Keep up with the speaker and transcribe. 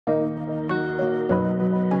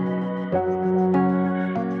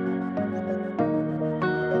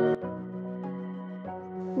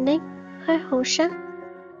Shan.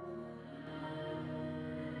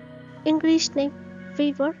 English name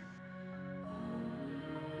Weaver.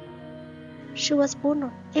 She was born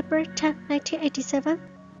on April 10, 1987.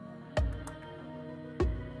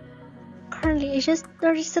 Currently ages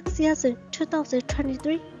 36 years in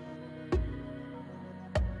 2023.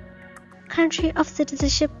 Country of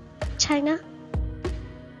citizenship China.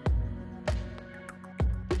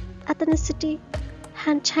 Ethnicity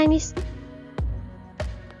Han Chinese.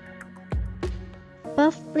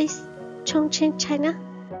 Birthplace Chongqing, China.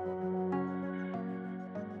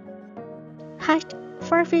 Height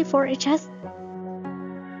 4 feet 4 inches.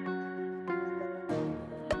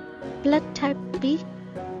 Blood type B.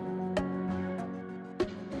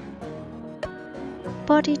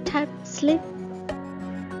 Body type slim.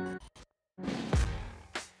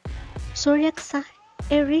 Zodiac sign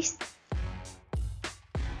Aries.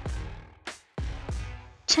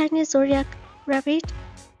 Chinese zodiac Rabbit.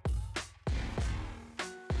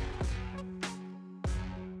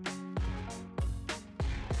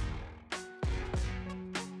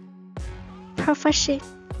 Profession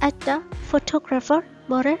actor, photographer,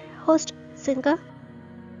 model, host, singer.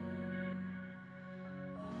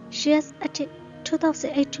 She has acted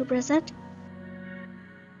 2008 to present.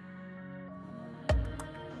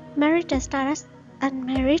 Married status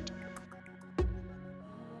unmarried.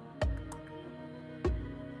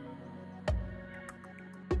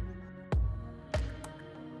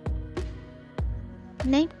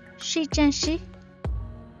 Name Zheng.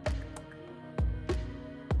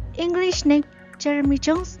 English name Jeremy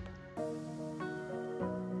Jones.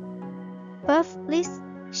 Birthplace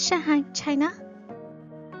Shanghai, China.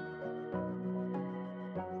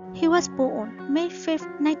 He was born on May 5,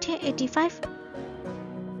 1985.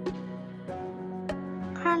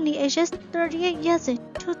 Currently ages 38 years in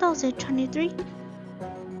 2023.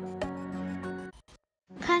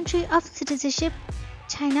 Country of citizenship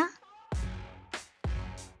China.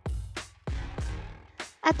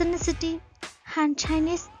 Ethnicity Han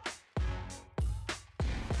Chinese.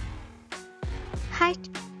 Height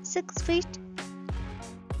 6 feet.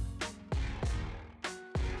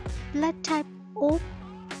 Blood type O.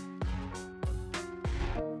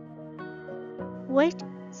 Weight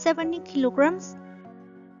 70 kilograms.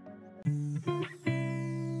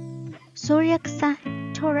 Zodiac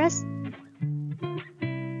sign Taurus.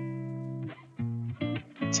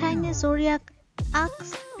 Chinese zodiac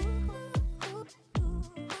Ox.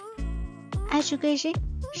 Education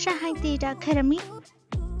Shanghai Theatre Academy.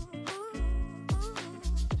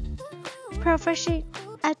 Profession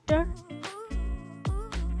actor.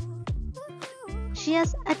 She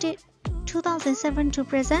has acted 2007 to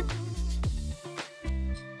present.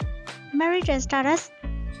 Marriage status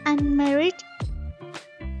unmarried.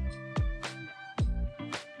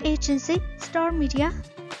 Agency Star Media.